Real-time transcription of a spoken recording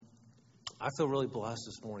I feel really blessed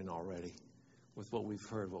this morning already with what we've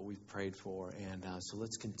heard, what we've prayed for. And so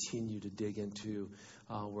let's continue to dig into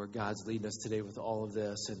where God's leading us today with all of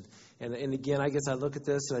this. And again, I guess I look at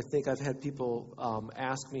this, and I think I've had people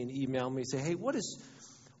ask me and email me, say, hey,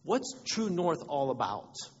 what's True North all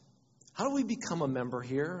about? How do we become a member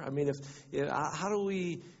here? I mean, how do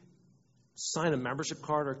we sign a membership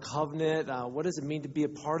card or covenant? What does it mean to be a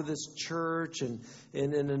part of this church? And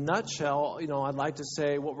in a nutshell, I'd like to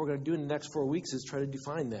say what we're going to do in the next 4 weeks is try to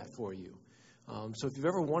define that for you. So if you've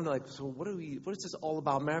ever wondered, what is this all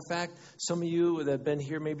about? Matter of fact, some of you that have been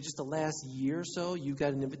here maybe just the last year or so, you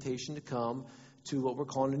got an invitation to come to what we're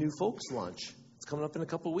calling a New Folks Lunch. It's coming up in a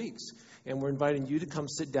couple of weeks. And we're inviting you to come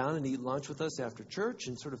sit down and eat lunch with us after church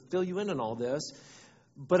and sort of fill you in on all this.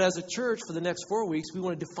 But as a church, for the next 4 weeks, we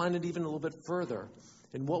want to define it even a little bit further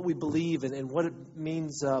and what we believe and what it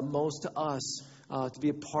means most to us to be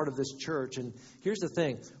a part of this church. And here's the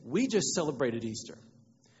thing. We just celebrated Easter.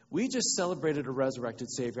 We just celebrated a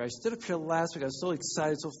resurrected Savior. I stood up here last week. I was so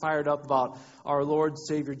excited, so fired up about our Lord and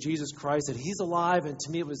Savior, Jesus Christ, that He's alive. And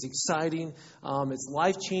to me, it was exciting. It's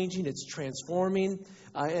life-changing. It's transforming.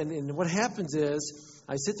 And what happens is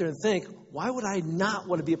I sit there and think, why would I not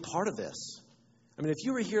want to be a part of this? I mean, if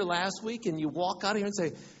you were here last week and you walk out of here and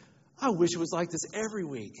say, I wish it was like this every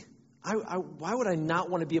week. Why would I not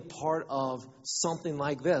want to be a part of something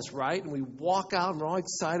like this, right? And we walk out and we're all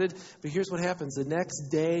excited. But here's what happens. The next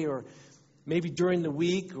day or maybe during the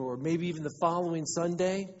week or maybe even the following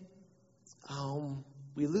Sunday,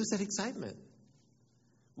 we lose that excitement.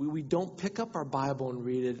 We don't pick up our Bible and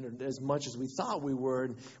read it as much as we thought we were.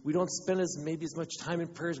 And we don't spend as much time in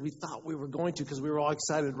prayer as we thought we were going to because we were all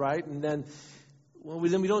excited, right? And then we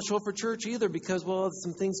don't show up for church either because,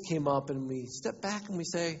 some things came up. And we step back and we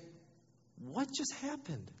say, what just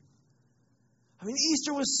happened? I mean,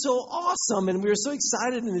 Easter was so awesome, and we were so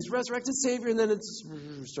excited, and His resurrected Savior, and then it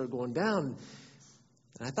started going down.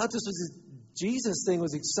 And I thought this Jesus thing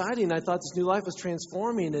was exciting. I thought this new life was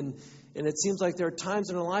transforming, and it seems like there are times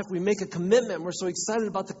in our life we make a commitment, and we're so excited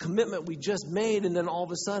about the commitment we just made, and then all of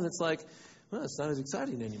a sudden it's like, it's not as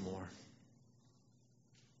exciting anymore.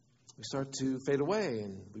 We start to fade away,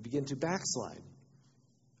 and we begin to backslide.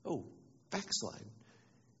 Oh, backslide.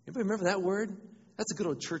 Anybody remember that word? That's a good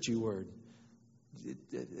old churchy word.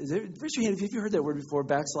 Raise your hand if you've heard that word before,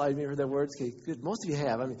 backslide. Have you heard that word? Okay, good. Most of you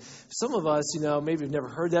have. I mean, some of us, maybe have never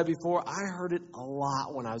heard that before. I heard it a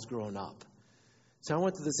lot when I was growing up. So I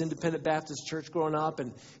went to this independent Baptist church growing up,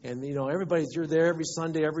 and you're there every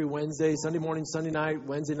Sunday, every Wednesday, Sunday morning, Sunday night,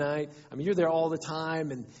 Wednesday night. I mean, you're there all the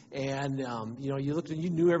time, and you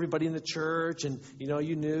knew everybody in the church, and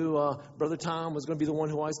you knew Brother Tom was going to be the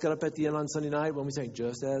one who always got up at the end on Sunday night when we sang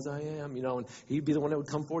 "Just as I Am," and he'd be the one that would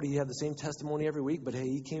come forward. He had the same testimony every week, but hey,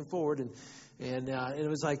 he came forward, and it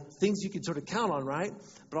was like things you could sort of count on, right?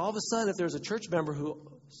 But all of a sudden, if there's a church member who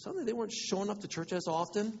suddenly they weren't showing up to church as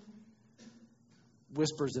often.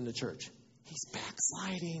 Whispers in the church, he's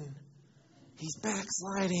backsliding. He's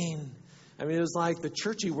backsliding. I mean, it was like the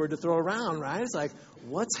churchy word to throw around, right? It's like,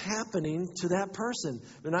 what's happening to that person?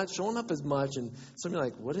 They're not showing up as much. And some of you are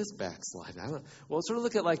like, what is backsliding? I don't know. Well, sort of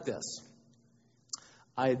look at it like this.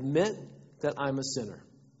 I admit that I'm a sinner.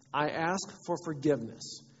 I ask for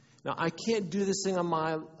forgiveness. Now, I can't do this thing on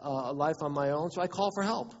my life on my own, so I call for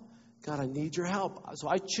help. God, I need your help. So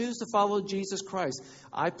I choose to follow Jesus Christ.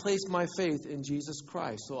 I place my faith in Jesus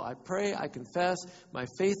Christ. So I pray, I confess, my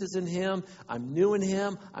faith is in Him. I'm new in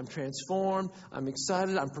Him. I'm transformed. I'm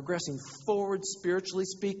excited. I'm progressing forward, spiritually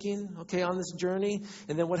speaking, on this journey.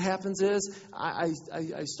 And then what happens is I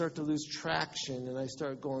start to lose traction and I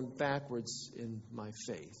start going backwards in my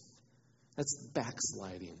faith. That's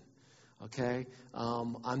backsliding. Okay?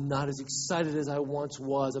 I'm not as excited as I once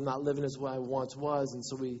was. I'm not living as I once was. And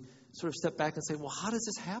so we sort of step back and say, well, how does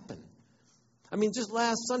this happen? I mean, just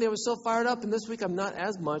last Sunday I was so fired up, and this week I'm not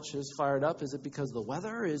as much as fired up. Is it because of the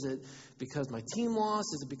weather? Is it because my team lost?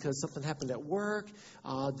 Is it because something happened at work?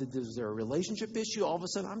 Is there a relationship issue? All of a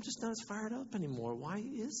sudden, I'm just not as fired up anymore. Why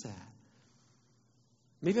is that?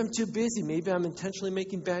 Maybe I'm too busy. Maybe I'm intentionally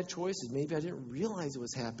making bad choices. Maybe I didn't realize it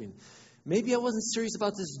was happening. Maybe I wasn't serious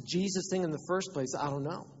about this Jesus thing in the first place. I don't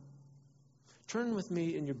know. Turn with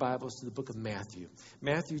me in your Bibles to the book of Matthew.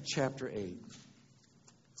 Matthew chapter 8.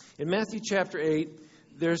 In Matthew chapter 8,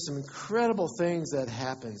 there's some incredible things that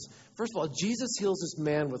happens. First of all, Jesus heals this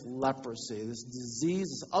man with leprosy, this disease,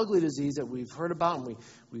 this ugly disease that we've heard about and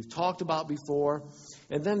we've talked about before.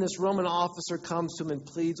 And then this Roman officer comes to him and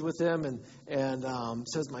pleads with him and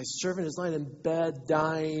says, my servant is lying in bed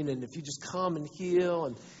dying, and if you just come and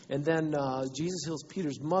heal. And then Jesus heals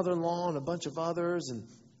Peter's mother-in-law and a bunch of others.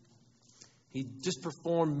 He just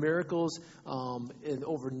performed miracles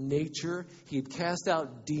over nature. He had cast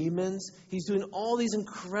out demons. He's doing all these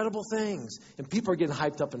incredible things. And people are getting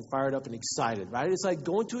hyped up and fired up and excited, right? It's like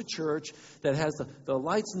going to a church that has the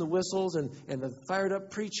lights and the whistles and the fired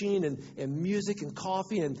up preaching and music and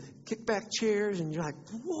coffee and kickback chairs. And you're like,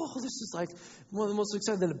 whoa, this is like one of the most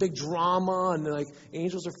exciting. Then a big drama and like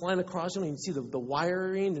angels are flying across you and you see the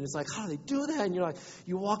wiring. And it's like, how do they do that? And you're like,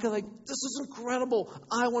 you walk in like, this is incredible.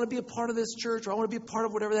 I want to be a part of this church, or I want to be a part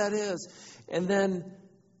of whatever that is. And then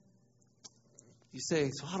you say,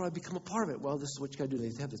 so how do I become a part of it? Well, this is what you got to do.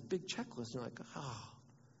 They have this big checklist. And you're like,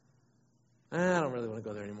 I don't really want to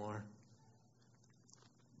go there anymore.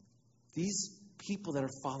 These people that are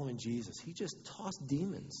following Jesus, he just tossed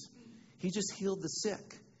demons. He just healed the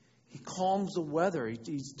sick. He calms the weather.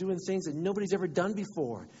 He's doing things that nobody's ever done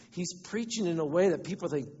before. He's preaching in a way that people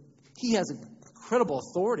think he has incredible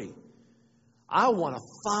authority. I want to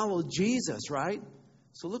follow Jesus, right?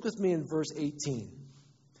 So look with me in verse 18.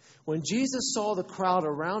 When Jesus saw the crowd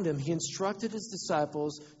around him, he instructed his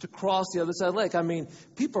disciples to cross the other side of the lake. I mean,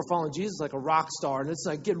 people are following Jesus like a rock star, and it's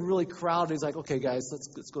like getting really crowded. He's like, okay, guys,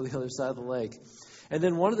 let's go to the other side of the lake. And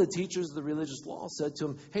then one of the teachers of the religious law said to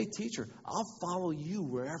him, hey, teacher, I'll follow you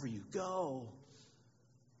wherever you go.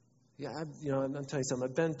 Yeah, I'm telling you something.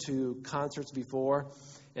 I've been to concerts before,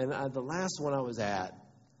 and the last one I was at,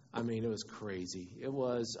 I mean, it was crazy. It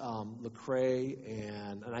was Lecrae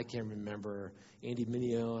and I can't remember, Andy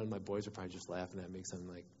Mineo, and my boys are probably just laughing at me because I'm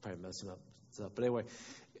like probably messing up stuff. But anyway,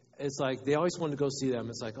 it's like they always wanted to go see them.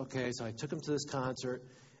 It's like, okay, so I took them to this concert,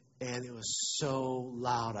 and it was so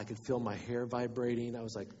loud. I could feel my hair vibrating. I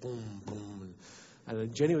was like, boom, boom. And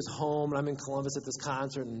then Jenny was home, and I'm in Columbus at this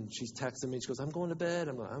concert, and she's texting me. She goes, I'm going to bed.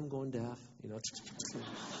 I'm going deaf.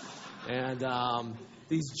 And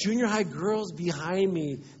these junior high girls behind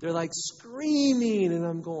me, they're like screaming, and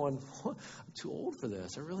I'm going, I'm too old for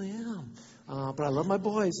this. I really am. But I love my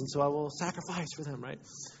boys, and so I will sacrifice for them, right?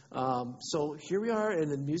 So here we are,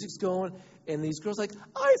 and the music's going, and these girls are like,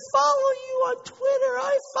 I follow you on Twitter.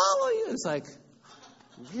 I follow you. It's like,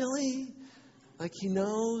 really? Like he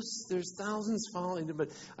knows there's thousands following him. But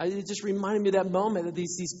it just reminded me of that moment that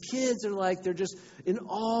these kids are like, they're just in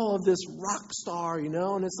awe of this rock star,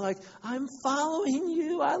 and it's like, I'm following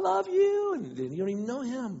you. I love you. And you don't even know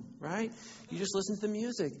him, right? You just listen to the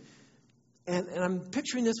music. And I'm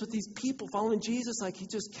picturing this with these people following Jesus. Like he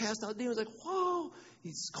just cast out demons. Like, whoa.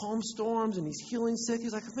 He's calmed storms and he's healing sick.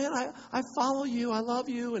 He's like, man, I follow you. I love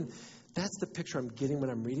you. And that's the picture I'm getting when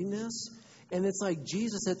I'm reading this. And it's like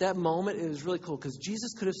Jesus at that moment, it was really cool because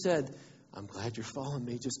Jesus could have said, I'm glad you're following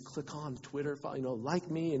me. Just click on Twitter, like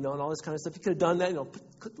me, and all this kind of stuff. He could have done that,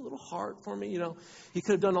 click the little heart for me, He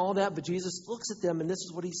could have done all that, but Jesus looks at them, and this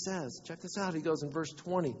is what he says. Check this out. He goes in verse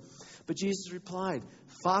 20. But Jesus replied,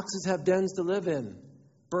 foxes have dens to live in,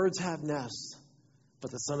 birds have nests,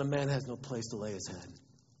 but the Son of Man has no place to lay his head.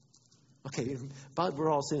 Okay, but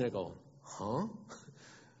we're all sitting there going, huh?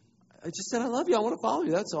 I just said, I love you. I want to follow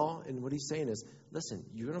you. That's all. And what he's saying is, listen,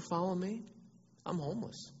 you're going to follow me? I'm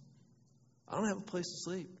homeless. I don't have a place to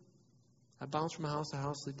sleep. I bounce from house to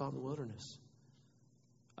house, sleep out in the wilderness.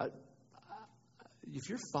 If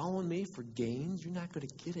you're following me for gains, you're not going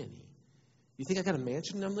to get any. You think I got a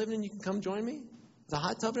mansion I'm living in? You can come join me? With a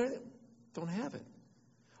hot tub and everything? Don't have it.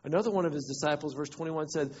 Another one of his disciples, verse 21,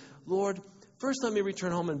 said, Lord, first let me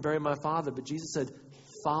return home and bury my father. But Jesus said,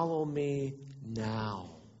 follow me now.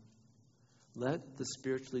 Let the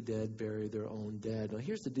spiritually dead bury their own dead. Now,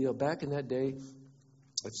 here's the deal. Back in that day,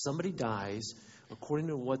 if somebody dies, according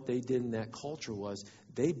to what they did in that culture was,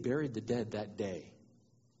 they buried the dead that day.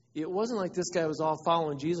 It wasn't like this guy was all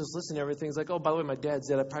following Jesus, listening to everything. He's like, oh, by the way, my dad's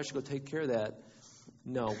dead. I probably should go take care of that.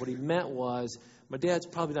 No, what he meant was, my dad's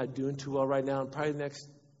probably not doing too well right now, and probably next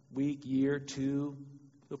week, year, two,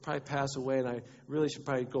 he'll probably pass away, and I really should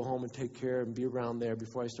probably go home and take care and be around there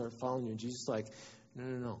before I start following you. And Jesus is like,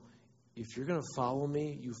 no. If you're going to follow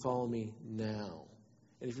me, you follow me now.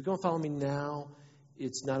 And if you're going to follow me now,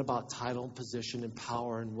 it's not about title and position and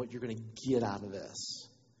power and what you're going to get out of this.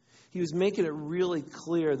 He was making it really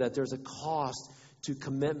clear that there's a cost to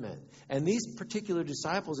commitment. And these particular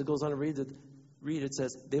disciples, it goes on to read, it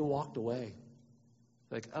says, they walked away.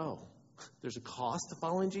 Like, oh, there's a cost to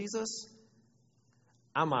following Jesus?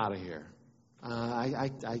 I'm out of here.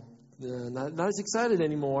 Not as excited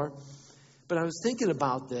anymore. But I was thinking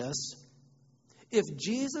about this. If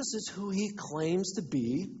Jesus is who he claims to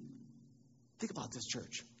be, think about this,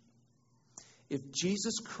 church. If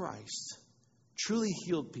Jesus Christ truly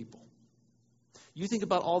healed people, you think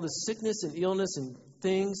about all the sickness and illness and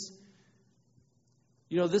things,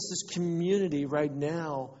 This community right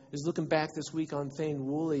now is looking back this week on Thane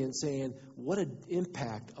Woolley and saying, what an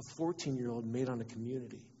impact a 14-year-old made on a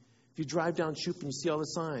community. If you drive down Shoup and you see all the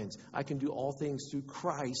signs, I can do all things through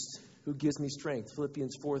Christ who gives me strength.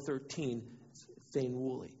 Philippians 4:13, Thane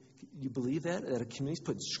Woolley. You believe that? That a community's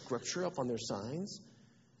putting scripture up on their signs?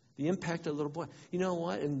 The impact of a little boy. You know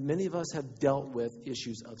what? And many of us have dealt with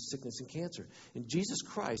issues of sickness and cancer. And Jesus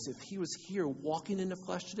Christ, if he was here walking in the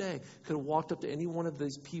flesh today, could have walked up to any one of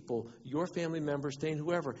these people, your family members, Dane,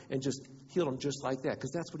 whoever, and just healed them just like that.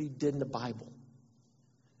 Because that's what he did in the Bible.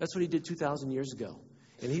 That's what he did 2,000 years ago.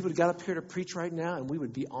 And he would have got up here to preach right now, and we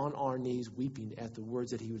would be on our knees weeping at the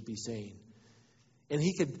words that he would be saying. And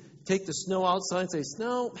he could take the snow outside and say,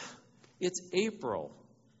 snow, it's April.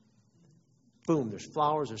 Boom, there's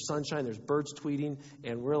flowers, there's sunshine, there's birds tweeting,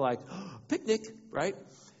 and we're like, oh, picnic, right?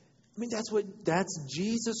 I mean, that's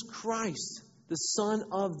Jesus Christ, the Son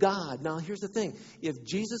of God. Now, here's the thing. If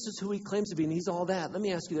Jesus is who he claims to be and he's all that, let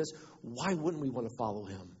me ask you this. Why wouldn't we want to follow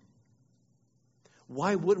him?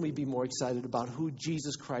 Why wouldn't we be more excited about who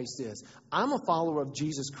Jesus Christ is? I'm a follower of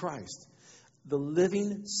Jesus Christ, the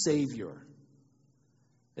living Savior.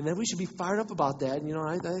 And then we should be fired up about that. And,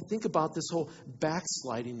 I think about this whole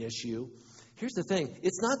backsliding issue. Here's the thing.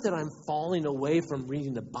 It's not that I'm falling away from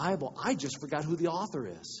reading the Bible. I just forgot who the author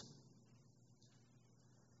is.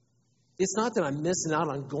 It's not that I'm missing out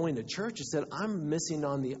on going to church. It's that I'm missing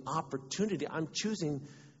on the opportunity. I'm choosing,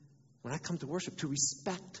 when I come to worship, to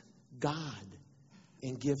respect God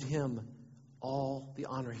and give him all the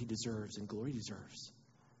honor he deserves and glory he deserves.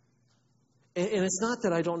 And it's not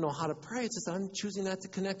that I don't know how to pray. It's just that I'm choosing not to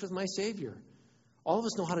connect with my Savior. All of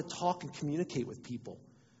us know how to talk and communicate with people.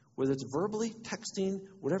 Whether it's verbally, texting,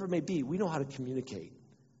 whatever it may be, we know how to communicate.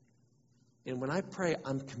 And when I pray,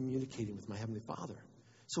 I'm communicating with my Heavenly Father.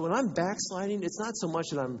 So when I'm backsliding, it's not so much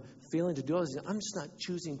that I'm failing to do all this. I'm just not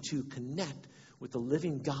choosing to connect with the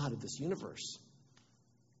living God of this universe.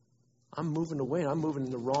 I'm moving away, and I'm moving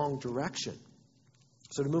in the wrong direction.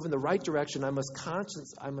 So to move in the right direction, I must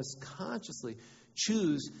consciously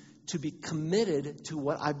choose to be committed to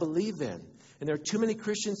what I believe in. And there are too many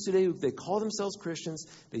Christians today who they call themselves Christians.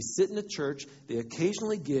 They sit in a church. They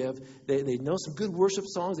occasionally give. They know some good worship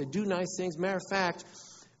songs. They do nice things. Matter of fact,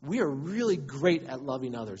 we are really great at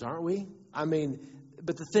loving others, aren't we? I mean,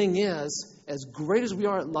 but the thing is, as great as we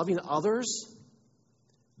are at loving others,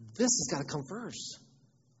 this has got to come first.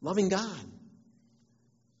 Loving God.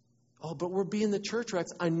 Oh, but we're being the church, Rex.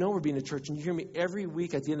 I know we're being the church, and you hear me every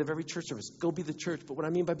week at the end of every church service. Go be the church. But what I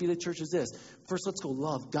mean by be the church is this. First, let's go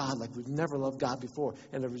love God like we've never loved God before.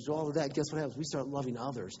 And as a result of that, guess what happens? We start loving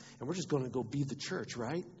others, and we're just going to go be the church,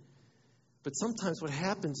 right? But sometimes what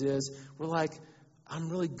happens is we're like, I'm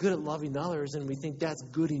really good at loving others, and we think that's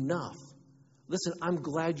good enough. Listen, I'm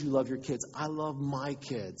glad you love your kids. I love my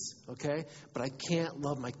kids, okay? But I can't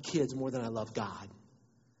love my kids more than I love God.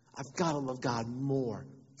 I've got to love God more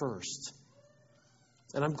first.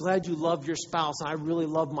 And I'm glad you love your spouse. And I really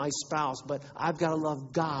love my spouse, but I've got to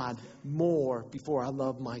love God more before I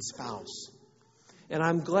love my spouse. And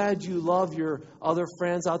I'm glad you love your other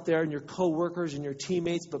friends out there and your coworkers and your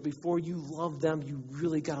teammates, but before you love them, you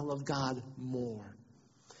really got to love God more.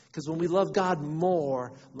 Because when we love God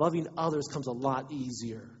more, loving others comes a lot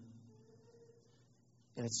easier.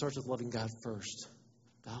 And it starts with loving God first.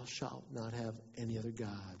 Thou shalt not have any other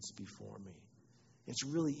gods before me. It's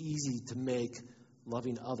really easy to make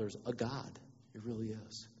loving others a god. It really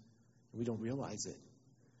is. And we don't realize it.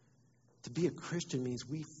 To be a Christian means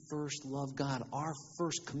we first love God. Our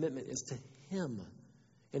first commitment is to Him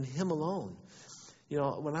and Him alone.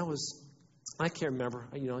 When I can't remember,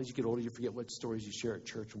 as you get older, you forget what stories you share at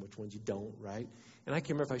church and which ones you don't, right? And I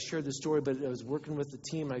can't remember if I shared this story, but I was working with the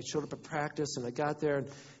team. I showed up at practice, and I got there,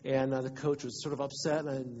 and the coach was sort of upset.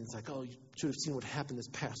 And it's like, oh, you should have seen what happened this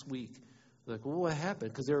past week. Like, well, what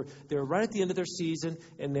happened? Because they were right at the end of their season,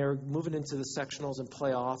 and they're moving into the sectionals and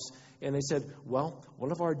playoffs. And they said, well,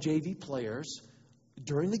 one of our JV players,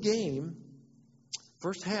 during the game,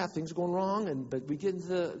 first half, things are going wrong, but we get into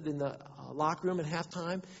the locker room at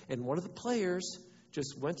halftime, and one of the players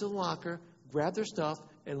just went to the locker, grabbed their stuff,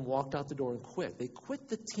 and walked out the door and quit. They quit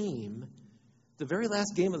the team the very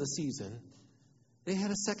last game of the season. They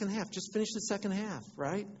had a second half, just finished the second half,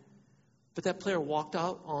 right? But that player walked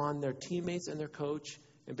out on their teammates and their coach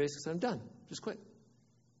and basically said, I'm done. Just quit.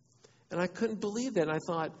 And I couldn't believe that. And I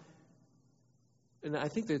thought, and I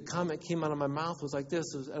think the comment came out of my mouth was like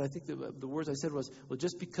this, and I think the words I said was, well,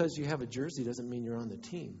 just because you have a jersey doesn't mean you're on the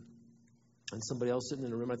team. And somebody else sitting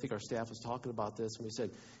in the room, I think our staff was talking about this, and we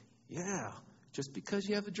said, yeah, Just because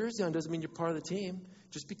you have a jersey on doesn't mean you're part of the team.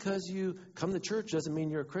 Just because you come to church doesn't mean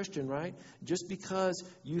you're a Christian, right? Just because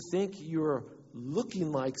you think you're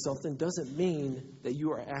looking like something doesn't mean that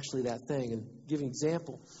you are actually that thing. And give you an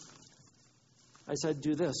example. I decided to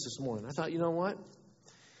do this morning. I thought, you know what?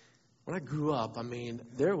 When I grew up,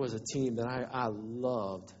 there was a team that I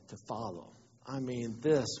loved to follow.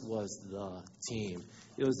 This was the team.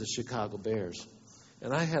 It was the Chicago Bears.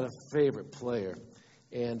 And I had a favorite player.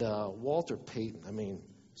 And Walter Payton,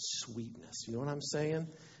 sweetness. You know what I'm saying?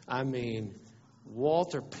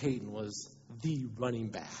 Walter Payton was the running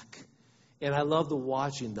back. And I loved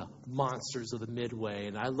watching the monsters of the Midway.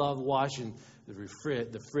 And I loved watching the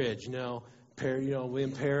fridge,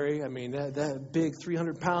 William Perry. That big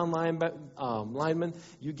 300-pound lineman,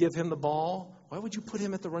 you give him the ball. Why would you put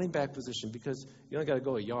him at the running back position? Because you only got to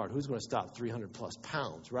go a yard. Who's going to stop 300-plus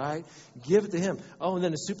pounds, right? Give it to him. Oh, and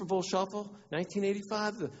then the Super Bowl shuffle,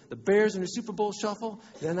 1985, the Bears in the Super Bowl shuffle.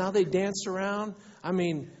 And now they danced around.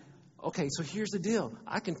 Okay, so here's the deal.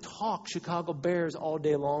 I can talk Chicago Bears all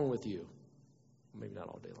day long with you. Maybe not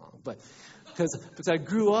all day long, but because I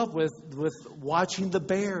grew up with watching the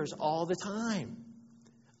Bears all the time.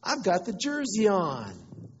 I've got the jersey on.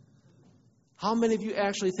 How many of you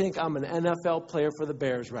actually think I'm an NFL player for the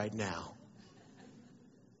Bears right now?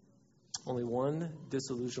 Only one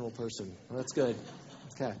disillusional person. Well, that's good.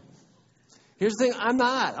 Okay. Here's the thing. I'm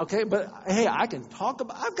not, okay? But, hey, I can talk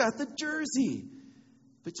about I've got the jersey.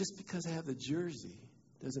 But just because I have the jersey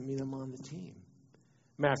doesn't mean I'm on the team.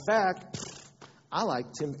 Matter of fact, I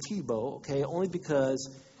like Tim Tebow, okay, only because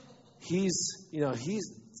Tim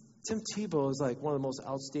Tebow is like one of the most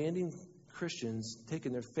outstanding Christians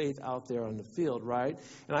taking their faith out there on the field, right?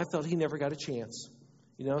 And I felt he never got a chance,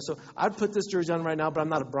 So I'd put this jersey on right now, but I'm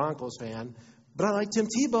not a Broncos fan. But I like Tim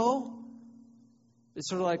Tebow. It's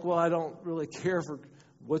sort of like, well, I don't really care for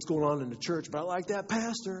what's going on in the church, but I like that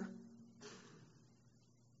pastor.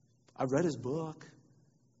 I read his book.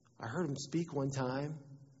 I heard him speak one time.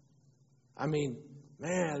 But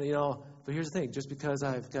here's the thing. Just because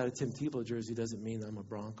I've got a Tim Tebow jersey doesn't mean I'm a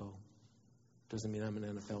Bronco. Doesn't mean I'm an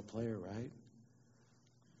NFL player, right?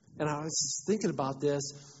 And I was thinking about this,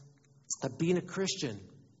 that being a Christian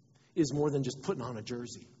is more than just putting on a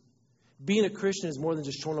jersey. Being a Christian is more than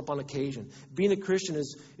just showing up on occasion. Being a Christian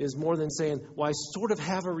is more than saying, well, I sort of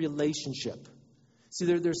have a relationship. See,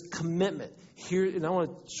 there's commitment. Here, and I want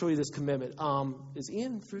to show you this commitment. Is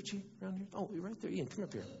Ian Frucci around here? Oh, you're right there. Ian, come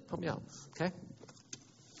up here. Help me out, okay?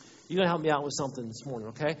 You're going to help me out with something this morning,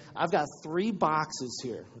 okay? I've got 3 boxes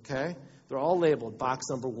here, okay? They're all labeled. Box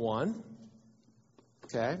number 1,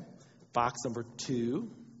 okay? Box number 2,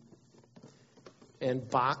 and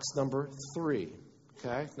box number 3,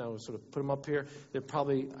 okay? Now, we'll sort of put them up here. They're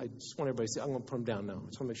probably, I just want everybody to see. I'm going to put them down now. I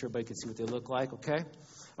just want to make sure everybody can see what they look like, okay?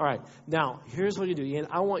 All right. Now, here's what you do, Ian.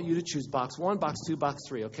 I want you to choose box 1, box 2, box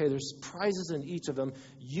 3, okay? There's prizes in each of them.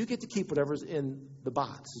 You get to keep whatever's in the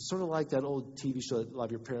box. It's sort of like that old TV show that a lot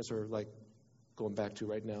of your parents are, like, going back to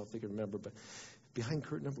right now, if they can remember. But behind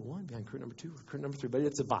curtain number 1, behind curtain number 2, curtain number 3. But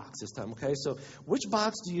it's a box this time, okay? So which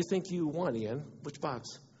box do you think you want, Ian? Which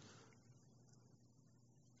box?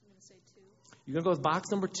 You're going to go with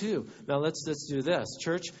box number 2. Now, let's do this.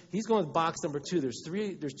 Church, he's going with box number 2. There's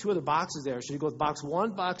 2 other boxes there. Should he go with box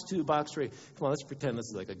 1, box 2, box 3? Come on, let's pretend this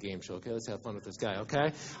is like a game show, okay? Let's have fun with this guy,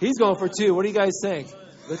 okay? He's going for 2. What do you guys think?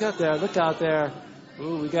 Look out there. Look out there.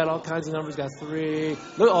 Ooh, we got all kinds of numbers. Got 3.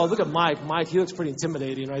 Look at Mike. Mike, he looks pretty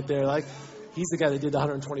intimidating right there. Like, he's the guy that did the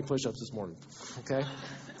 120 push-ups this morning, okay?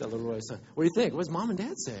 That little Roy's son. What do you think? What does Mom and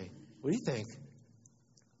Dad say? What do you think?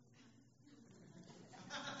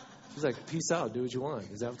 She's like, peace out, do what you want.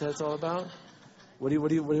 Is that what that's all about? What do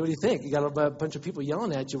you think? You got a bunch of people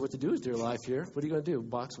yelling at you what to do with your life here. What are you going to do?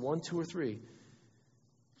 Box 1, 2, or 3?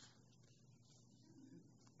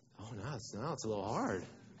 Oh, now it's a little hard.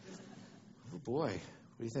 Oh, boy.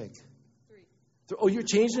 What do you think? 3. Oh, you're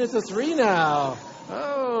changing it to 3 now.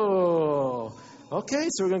 Oh. Okay,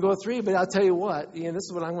 so we're going to go with 3. But I'll tell you what, Ian, this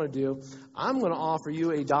is what I'm going to do. I'm going to offer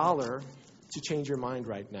you $1 to change your mind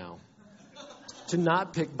right now. To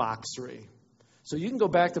not pick box 3. So you can go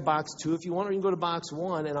back to box 2 if you want, or you can go to box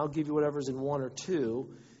 1, and I'll give you whatever's in 1 or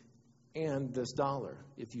 2 and this $1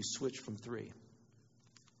 if you switch from 3.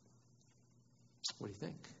 What do you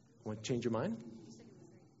think? Want to change your mind?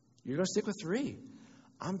 You're going to stick with 3.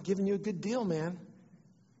 I'm giving you a good deal, man.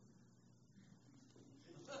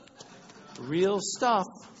 Real stuff.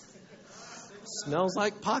 Smells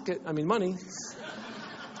like money.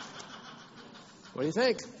 What do you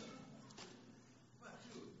think?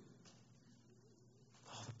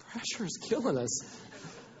 Pressure is killing us.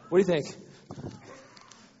 What do you think? I'm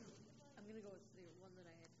going to go with the one that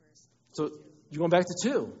I had first. So You're going back to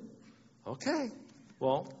 2. Okay.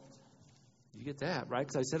 Well, you get that, right?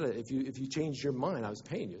 Because I said if you changed your mind, I was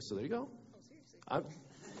paying you. So there you go. I'm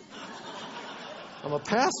a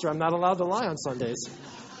pastor. I'm not allowed to lie on Sundays.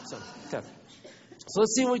 So, okay. So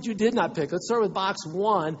let's see what you did not pick. Let's start with box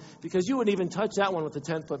 1, because you wouldn't even touch that one with the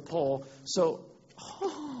 10-foot pole. So,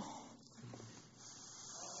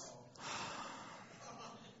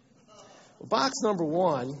 box number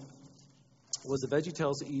 1 was the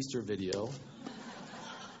VeggieTales Easter video.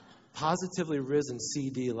 Positively Risen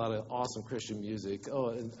CD, a lot of awesome Christian music. Oh,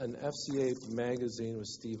 an FCA magazine with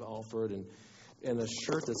Steve Alford, and a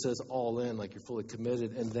shirt that says all in, like you're fully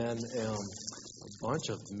committed, and then a bunch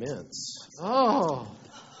of mints. Oh,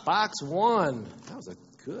 box 1.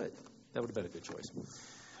 That would have been a good choice.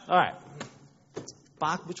 All right.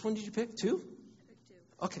 Which one did you pick? 2?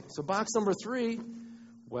 I picked 2. Okay, so box number 3,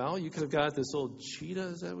 well, you could have got this old cheetah,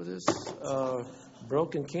 is that what it is?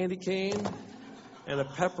 Broken candy cane, and a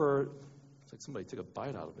pepper. It's like somebody took a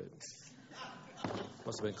bite out of it.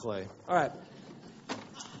 Must have been clay. All right.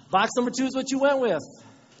 Box number 2 is what you went with.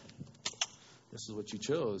 This is what you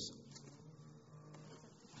chose.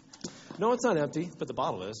 No, it's not empty, but the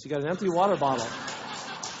bottle is. You got an empty water bottle.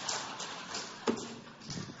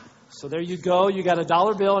 So there you go. You got a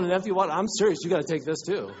 $1 bill and an empty water. I'm serious. You got to take this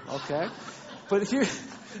too. Okay. But here's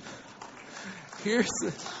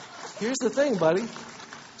the thing, buddy.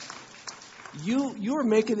 You are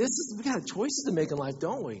making we got choices to make in life,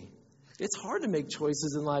 don't we? It's hard to make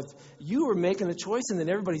choices in life. You are making a choice, and then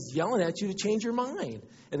everybody's yelling at you to change your mind.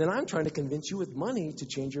 And then I'm trying to convince you with money to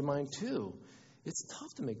change your mind too. It's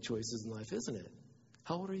tough to make choices in life, isn't it?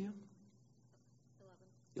 How old are you?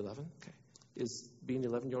 11. Okay. Is being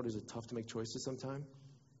 11-year-old, is it tough to make choices sometime?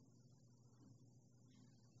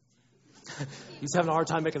 He's having a hard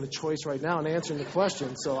time making a choice right now and answering the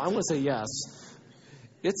question, so I'm going to say yes.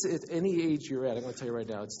 It's at any age you're at, I'm going to tell you right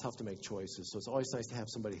now, it's tough to make choices. So it's always nice to have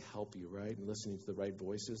somebody help you, right? And listening to the right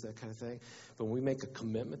voices, that kind of thing. But when we make a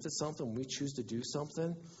commitment to something, when we choose to do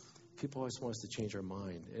something, people always want us to change our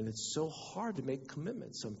mind. And it's so hard to make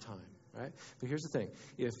commitments sometime, right? But here's the thing.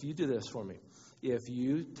 If you do this for me, if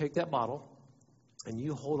you take that bottle and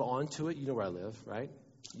you hold on to it, you know where I live, right?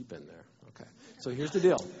 You've been there. Okay. So here's the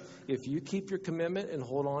deal. If you keep your commitment and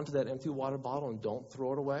hold on to that empty water bottle and don't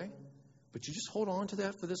throw it away, but you just hold on to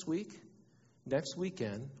that for this week, next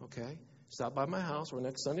weekend, okay, stop by my house or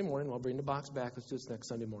next Sunday morning. I'll bring the box back. Let's do this next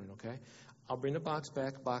Sunday morning, okay? I'll bring the box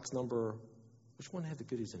back, box number, which one had the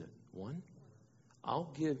goodies in it? 1?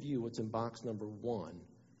 I'll give you what's in box number 1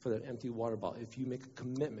 for that empty water bottle if you make a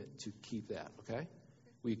commitment to keep that, okay?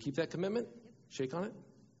 Will you keep that commitment? Shake on it?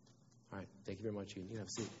 All right. Thank you very much, Ian. You can have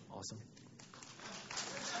a seat. Awesome.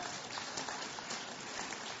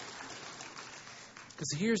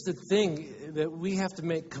 Because here's the thing, that we have to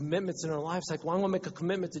make commitments in our lives. Like, well, I want to make a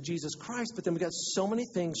commitment to Jesus Christ, but then we got so many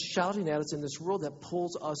things shouting at us in this world that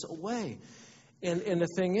pulls us away. And the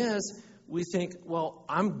thing is, we think, well,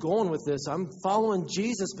 I'm going with this. I'm following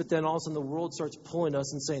Jesus, but then all of a sudden the world starts pulling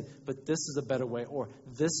us and saying, but this is a better way, or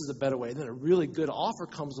this is a better way. And then a really good offer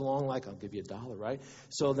comes along, like, I'll give you $1, right?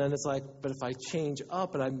 So then it's like, but if I change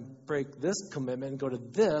up and I break this commitment and go to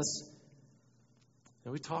this.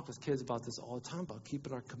 And we talk with kids about this all the time, about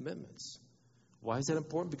keeping our commitments. Why is that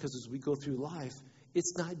important? Because as we go through life,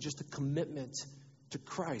 it's not just a commitment to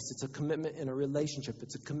Christ. It's a commitment in a relationship.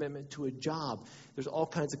 It's a commitment to a job. There's all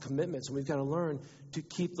kinds of commitments, and we've got to learn to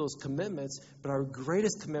keep those commitments. But our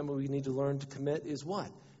greatest commitment we need to learn to commit is what?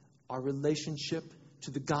 Our relationship to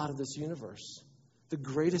the God of this universe. The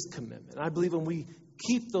greatest commitment. And I believe when we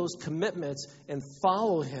keep those commitments and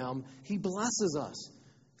follow Him, He blesses us.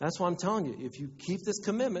 That's why I'm telling you, if you keep this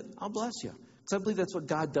commitment, I'll bless you. Because I believe that's what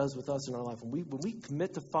God does with us in our life. When we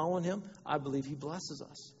commit to following Him, I believe He blesses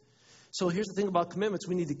us. So here's the thing about commitments.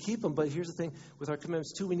 We need to keep them, but here's the thing with our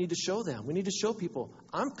commitments too. We need to show them. We need to show people,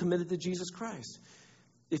 I'm committed to Jesus Christ.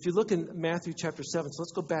 If you look in Matthew chapter 7, so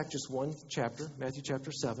let's go back just one chapter, Matthew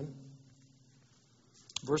chapter 7,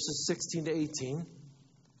 verses 16 to 18.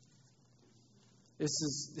 This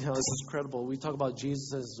is incredible. We talk about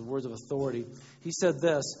Jesus as the words of authority. He said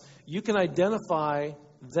this, you can identify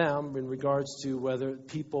them in regards to whether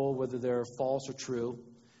they're false or true.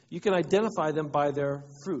 You can identify them by their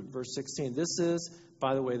fruit. Verse 16. This is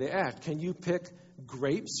by the way they act. Can you pick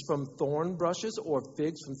grapes from thorn bushes or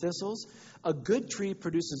figs from thistles? A good tree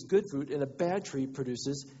produces good fruit, and a bad tree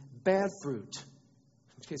produces bad fruit.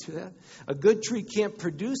 Did you guys hear that? A good tree can't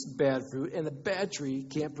produce bad fruit, and a bad tree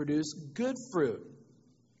can't produce good fruit.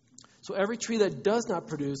 So every tree that does not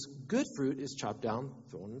produce good fruit is chopped down,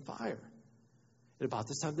 thrown in fire. And about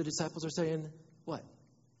this time, the disciples are saying, what?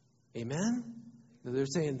 Amen? They're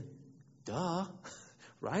saying, Duh.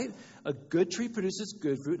 Right? A good tree produces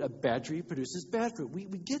good fruit. A bad tree produces bad fruit. We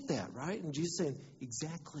get that, right? And Jesus is saying,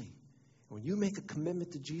 exactly. When you make a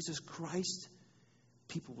commitment to Jesus Christ,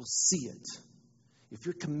 people will see it. If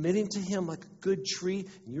you're committing to Him like a good tree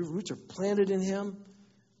and your roots are planted in Him,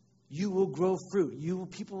 you will grow fruit.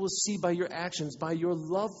 People will see by your actions, by your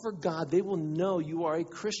love for God, they will know you are a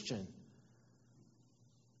Christian.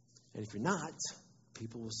 And if you're not,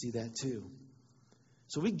 people will see that too.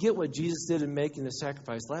 So we get what Jesus did in making the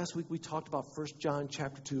sacrifice. Last week we talked about 1 John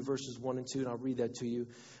chapter 2, verses 1 and 2, and I'll read that to you.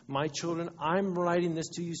 My children, I'm writing this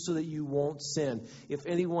to you so that you won't sin. If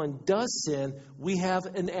anyone does sin, we have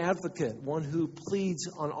an advocate, one who pleads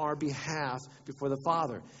on our behalf before the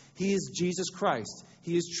Father. He is Jesus Christ.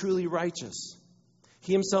 He is truly righteous.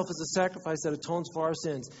 He Himself is a sacrifice that atones for our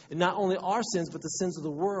sins. And not only our sins, but the sins of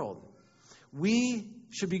the world. We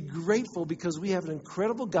should be grateful because we have an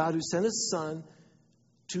incredible God who sent His Son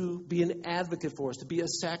to be an advocate for us, to be a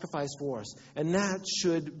sacrifice for us. And that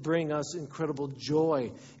should bring us incredible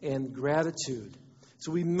joy and gratitude.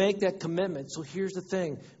 So we make that commitment. So here's the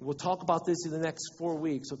thing. We'll talk about this in the next 4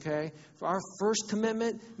 weeks, okay? For our first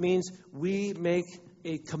commitment means we make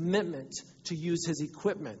a commitment to use His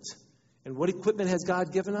equipment. And what equipment has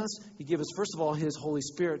God given us? He gave us, first of all, His Holy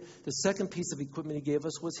Spirit. The second piece of equipment He gave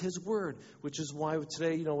us was His Word, which is why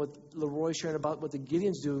today, what Leroy sharing about what the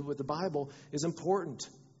Gideons do with the Bible is important.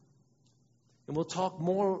 And we'll talk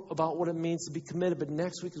more about what it means to be committed. But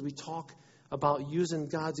next week, as we talk about using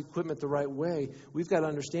God's equipment the right way, we've got to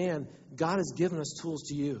understand God has given us tools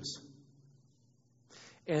to use.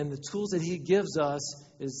 And the tools that He gives us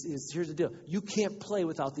is here's the deal. You can't play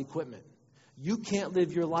without the equipment. You can't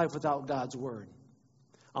live your life without God's Word.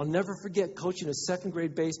 I'll never forget coaching a second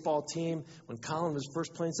grade baseball team when Colin was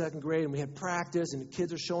first playing second grade, and we had practice, and the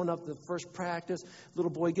kids are showing up to the first practice.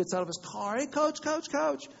 Little boy gets out of his car. Hey, coach.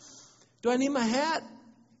 Do I need my hat?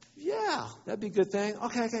 Yeah, that'd be a good thing.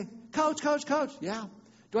 Okay. Coach. Yeah.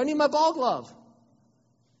 Do I need my ball glove?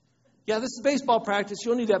 Yeah, this is baseball practice.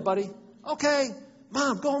 You'll need that, buddy. Okay.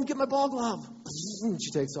 Mom, go home and get my ball glove. And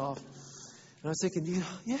she takes off. And I was thinking,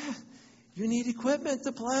 you need equipment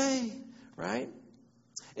to play, right?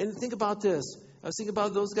 And think about this. I was thinking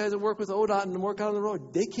about those guys that work with ODOT and work out on the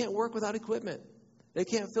road. They can't work without equipment. They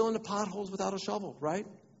can't fill in the potholes without a shovel, right?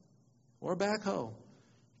 Or a backhoe.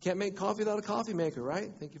 Can't make coffee without a coffee maker, right?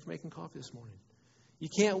 Thank you for making coffee this morning. You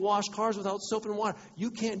can't wash cars without soap and water. You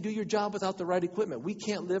can't do your job without the right equipment. We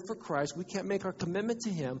can't live for Christ. We can't make our commitment to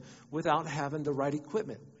Him without having the right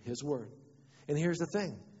equipment, His Word. And here's the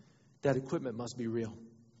thing. That equipment must be real.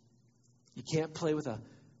 You can't play with a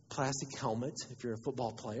plastic helmet if you're a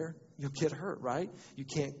football player. You'll get hurt, right? You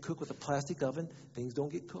can't cook with a plastic oven. Things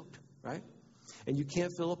don't get cooked, right? And you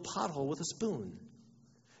can't fill a pothole with a spoon.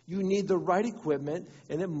 You need the right equipment,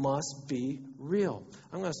 and it must be real.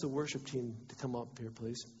 I'm going to ask the worship team to come up here,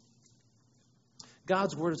 please.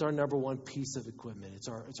 God's Word is our number one piece of equipment. It's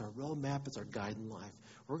our roadmap. It's our guide in life.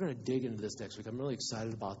 We're going to dig into this next week. I'm really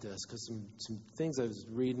excited about this because some things I was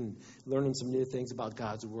reading, learning some new things about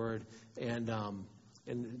God's Word. And a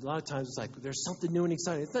lot of times it's like there's something new and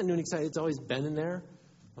exciting. It's not new and exciting. It's always been in there,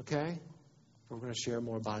 okay? We're going to share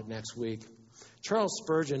more about it next week. Charles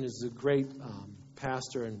Spurgeon is a great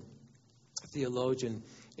pastor and theologian,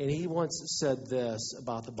 and he once said this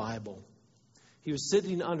about the Bible. He was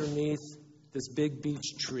sitting underneath this big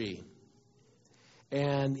beech tree,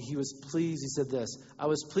 and he was pleased. He said this, I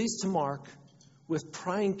was pleased to mark with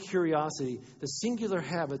prying curiosity the singular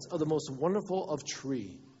habits of the most wonderful of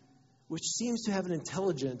tree, which seems to have an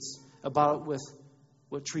intelligence about with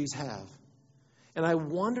what trees have. And I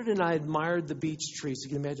wondered and I admired the beech tree. So you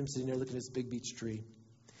can imagine him sitting there looking at this big beech tree.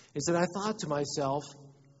 He said, I thought to myself,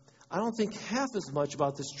 I don't think half as much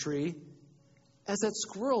about this tree as that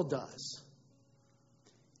squirrel does.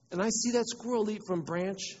 And I see that squirrel leap from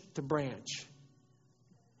branch to branch.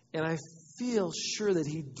 And I feel sure that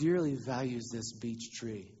he dearly values this beech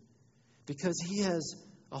tree because he has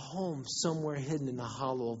a home somewhere hidden in the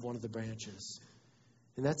hollow of one of the branches.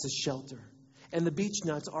 And that's his shelter. And the beech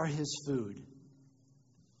nuts are his food.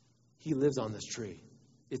 He lives on this tree.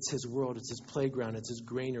 It's his world. It's his playground. It's his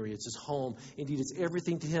granary. It's his home. Indeed, it's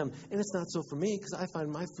everything to him. And it's not so for me because I find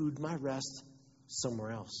my food, my rest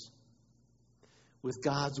somewhere else. With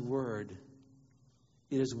God's Word,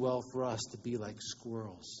 it is well for us to be like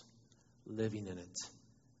squirrels, living in it,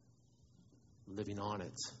 living on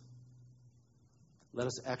it. Let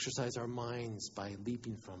us exercise our minds by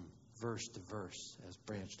leaping from verse to verse, as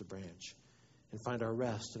branch to branch, and find our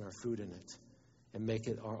rest and our food in it, and make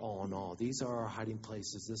it our all in all. These are our hiding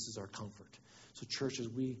places. This is our comfort. So, church, as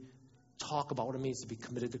we talk about what it means to be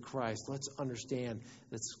committed to Christ, let's understand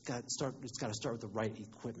that it's got to start with the right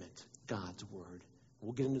equipment, God's Word.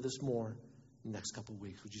 We'll get into this more in the next couple of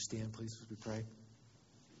weeks. Would you stand, please, as we pray?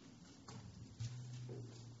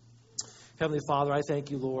 Heavenly Father, I thank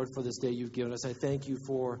you, Lord, for this day you've given us. I thank you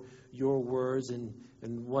for your words and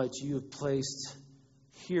what you have placed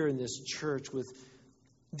here in this church with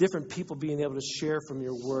different people being able to share from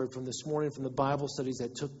your word from this morning, from the Bible studies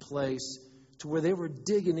that took place, to where they were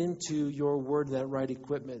digging into your word, that right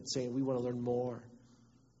equipment, saying, we want to learn more.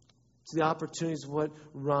 To the opportunities of what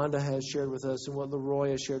Rhonda has shared with us and what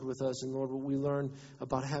Leroy has shared with us. And Lord, what we learn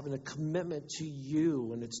about having a commitment to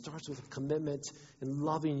you. And it starts with a commitment in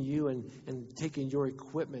loving you and taking your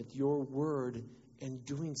equipment, your word, and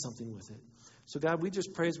doing something with it. So God, we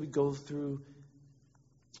just pray as we go through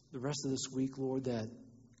the rest of this week, Lord, that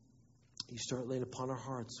you start laying upon our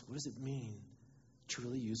hearts, what does it mean to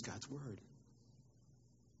really use God's word?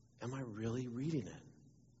 Am I really reading it?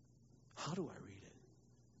 How do I read it?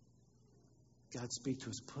 God, speak to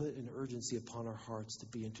us. Put an urgency upon our hearts to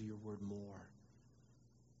be into your word more.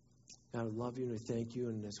 God, I love you and I thank you.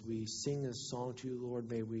 And as we sing this song to you, Lord,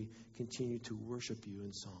 may we continue to worship you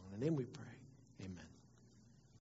in song. In the name we pray.